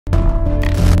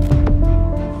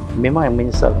memang yang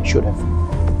menyesal, should have.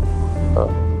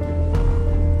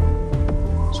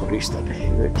 Sorry, start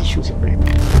tisu siapa.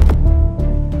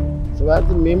 Sebab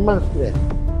tu memang stres.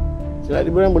 Sebab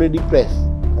dia orang boleh depres.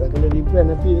 Kalau kena depres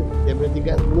nanti daripada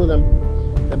tingkat 10 sampai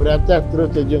daripada atas terus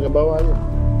terjun ke bawah je.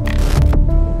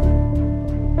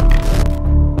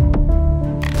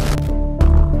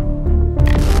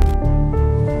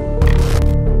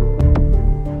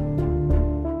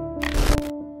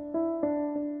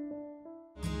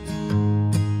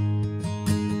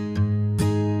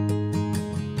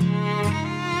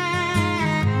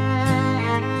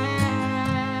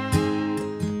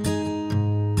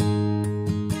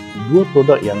 Dua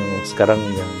produk yang sekarang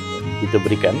yang kita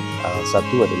berikan,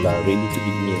 satu adalah ready to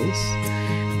eat meals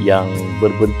yang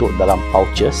berbentuk dalam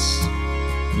pouches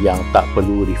yang tak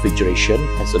perlu refrigeration,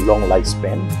 has a long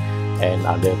lifespan and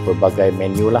ada pelbagai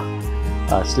menu lah.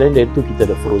 Selain dari itu kita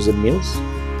ada frozen meals,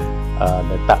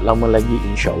 dan tak lama lagi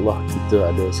insya-Allah kita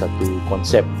ada satu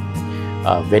konsep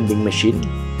vending machine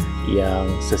yang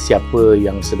sesiapa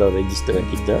yang sedang register dengan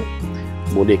kita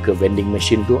boleh ke vending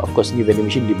machine tu. Of course ni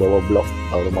vending machine di bawah blok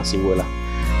rumah sewa lah.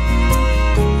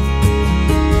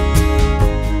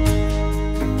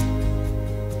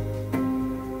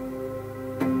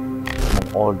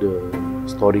 All the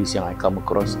stories yang I come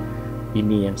across,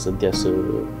 ini yang sentiasa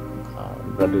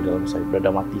berada dalam saya,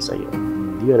 berada mati saya.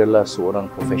 Dia adalah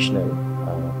seorang profesional,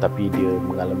 tapi dia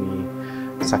mengalami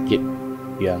sakit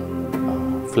yang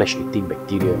flesh eating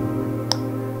bacteria.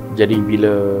 Jadi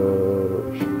bila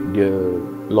dia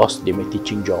lost dia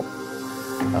teaching job,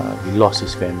 he lost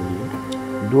his family.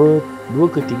 Dua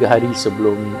ke tiga hari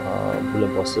sebelum bulan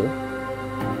puasa,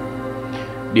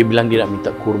 dia bilang dia nak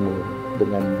minta kurma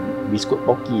dengan biskut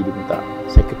poki. Dia minta.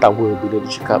 Saya ketawa bila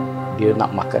dia cakap dia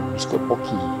nak makan biskut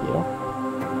poki, you know.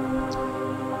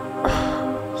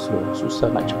 So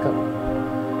susah nak cakap.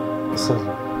 So,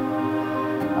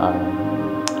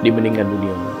 dia meninggal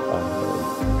dunia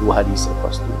 2 hari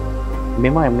selepas tu.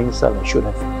 Memang yang menyesal, should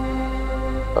have.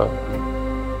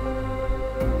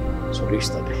 Sorry,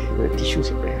 start tisu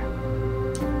siapa ya.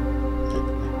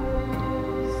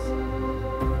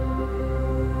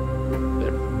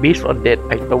 Based on that,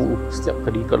 I tahu setiap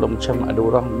kali kalau macam ada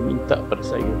orang minta pada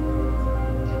saya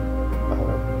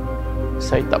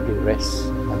tak boleh rest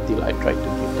until I try to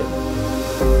give them.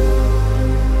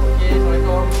 Okay,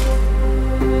 Assalamualaikum.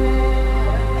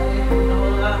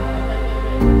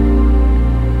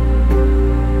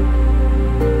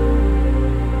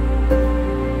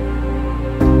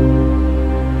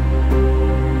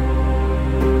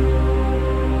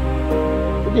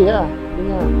 Sedih lah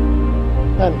dengar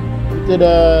kan, kita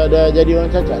dah jadi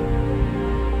orang cacat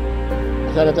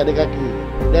asal dah tak ada kaki.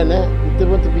 Dan kita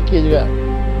pun terfikir juga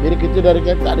bila kita dah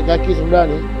tak ada kaki sebelah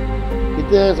ni,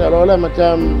 kita seolah-olah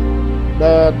macam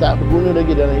dah tak berguna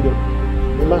lagi dalam hidup.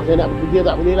 Memang saya nak bekerja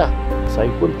tak boleh lah. Saya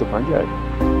pun terpanjat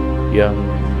yang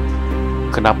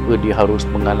kenapa dia harus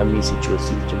mengalami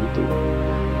situasi macam itu,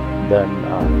 dan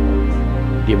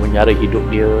dia menyara hidup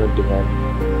dia dengan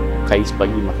kais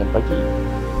pagi makan pagi.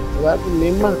 Sebab tu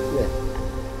memang stres.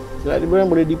 Sebab dia orang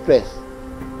boleh depres.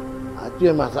 Itu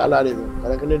yang masalah dia tu.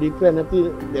 Kalau kena depres nanti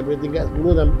daripada tingkat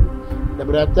 10 sampai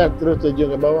daripada atas terus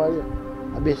terjun ke bawah je.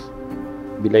 Habis.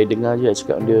 Bila dengar je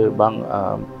cakap dia, bang,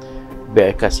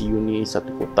 biar kasih you ni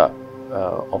satu kotak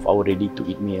of our ready to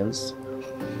eat meals.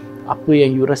 Apa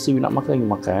yang you rasa you nak makan, you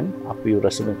makan. Apa you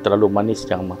rasa terlalu manis,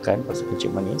 jangan makan pasal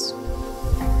kecil manis.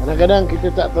 Kadang-kadang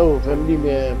kita tak tahu family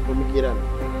punya pemikiran.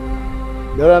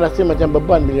 Dia orang rasa macam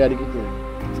beban bila ada kita.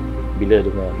 Bila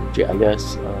dengan Cik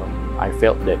Alias, I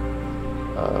felt that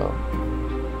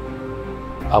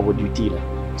our duty lah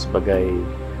sebagai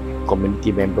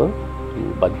community member to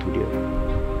bantu dia.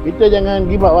 Kita jangan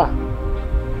give up lah.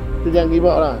 Kita jangan give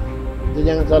up lah. Kita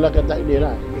jangan salahkan takdir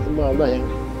lah. Semua Allah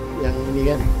yang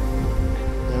ini kan,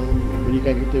 yang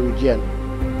berikan kita ujian.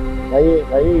 Saya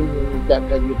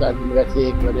mengucapkan jutaan terima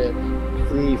kasih kepada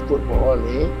Free Food for All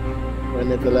ni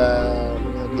kerana telah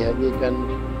menghadiahkan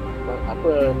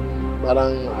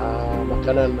barang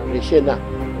makanan ration lah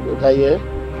untuk saya,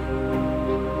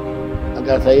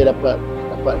 agar saya dapat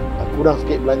kurang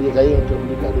sikit belanja saya untuk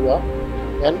beli kat luar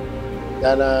kan.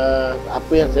 Dan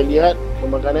apa yang saya lihat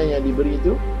pemakanan yang diberi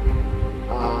itu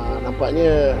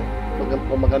nampaknya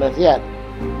pemakanan sihat.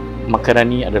 Makanan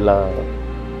ni adalah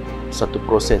satu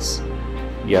proses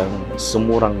yang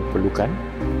semua orang perlukan.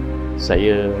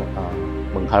 Saya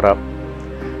mengharap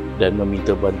dan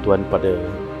meminta bantuan pada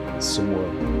semua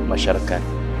masyarakat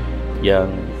yang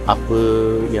apa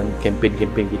yang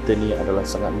kempen-kempen kita ni adalah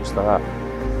sangat mustahak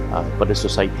pada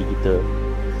society kita.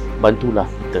 Bantulah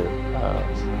kita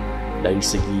dari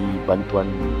segi bantuan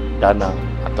dana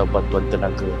atau bantuan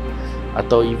tenaga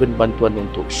atau even bantuan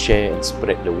untuk share and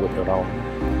spread the word around.